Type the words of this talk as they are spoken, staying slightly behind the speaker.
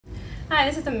Hi,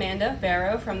 this is Amanda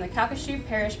Barrow from the Calcasieu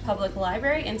Parish Public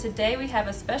Library, and today we have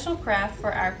a special craft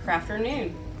for our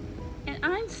Crafternoon. And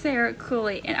I'm Sara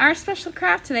Cooley, and our special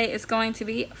craft today is going to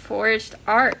be foraged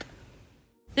art.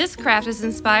 This craft is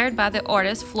inspired by the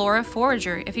artist Flora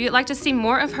Forager. If you'd like to see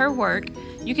more of her work,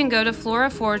 you can go to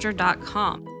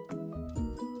floraforager.com.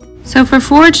 So for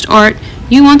foraged art,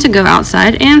 you want to go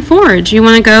outside and forage. You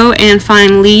want to go and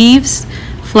find leaves,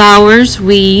 flowers,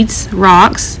 weeds,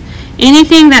 rocks,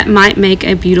 anything that might make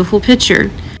a beautiful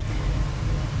picture.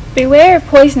 Beware of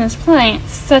poisonous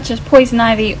plants such as poison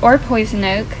ivy or poison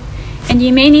oak, and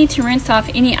you may need to rinse off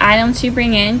any items you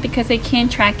bring in because they can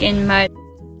track in mud.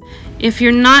 If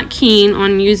you're not keen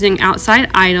on using outside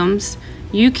items,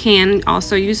 you can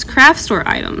also use craft store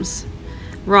items.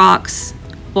 Rocks,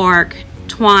 bark,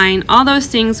 twine, all those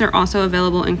things are also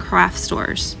available in craft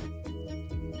stores.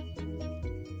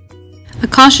 A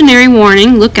cautionary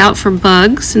warning: look out for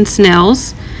bugs and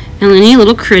snails and any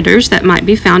little critters that might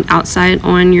be found outside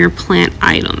on your plant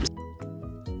items.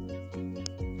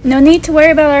 No need to worry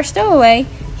about our stowaway.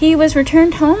 He was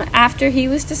returned home after he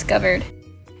was discovered.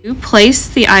 You place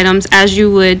the items as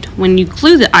you would when you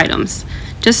glue the items,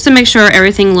 just to make sure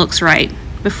everything looks right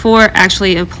before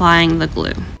actually applying the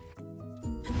glue.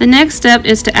 The next step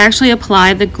is to actually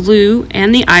apply the glue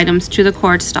and the items to the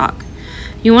cardstock.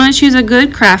 You want to choose a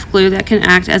good craft glue that can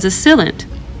act as a sealant.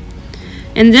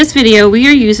 In this video, we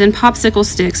are using popsicle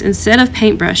sticks instead of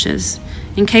paintbrushes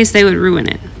in case they would ruin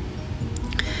it.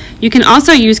 You can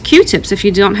also use Q-tips if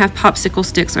you don't have popsicle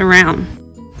sticks around.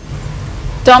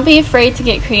 Don't be afraid to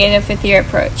get creative with your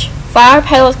approach. Flower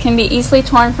petals can be easily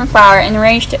torn from flower and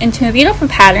arranged into a beautiful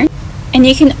pattern, and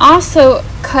you can also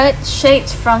cut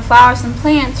shapes from flowers and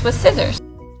plants with scissors.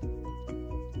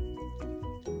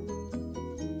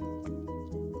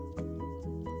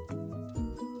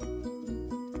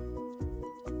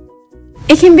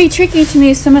 It can be tricky to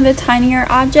move some of the tinier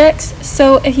objects,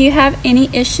 so if you have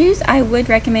any issues, I would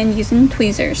recommend using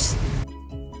tweezers.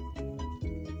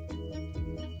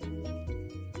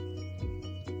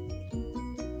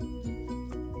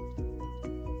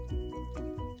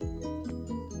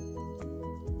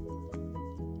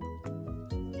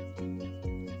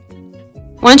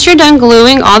 Once you're done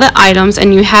gluing all the items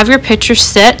and you have your picture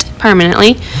set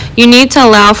permanently, you need to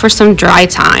allow for some dry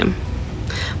time.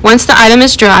 Once the item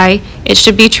is dry, it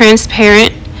should be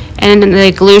transparent and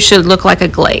the glue should look like a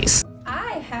glaze.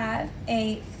 I have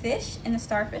a fish and a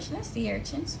starfish and a sea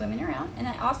urchin swimming around, and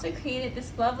I also created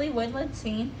this lovely woodland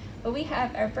scene where we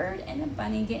have a bird and a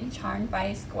bunny getting charmed by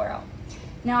a squirrel.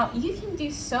 Now, you can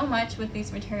do so much with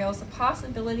these materials. The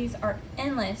possibilities are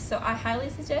endless, so I highly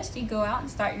suggest you go out and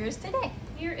start yours today.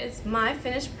 Here is my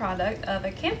finished product of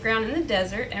a campground in the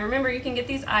desert, and remember, you can get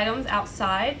these items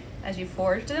outside as you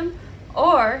forage them,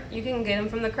 or you can get them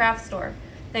from the craft store.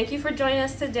 Thank you for joining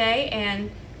us today, and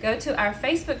go to our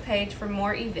Facebook page for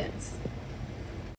more events.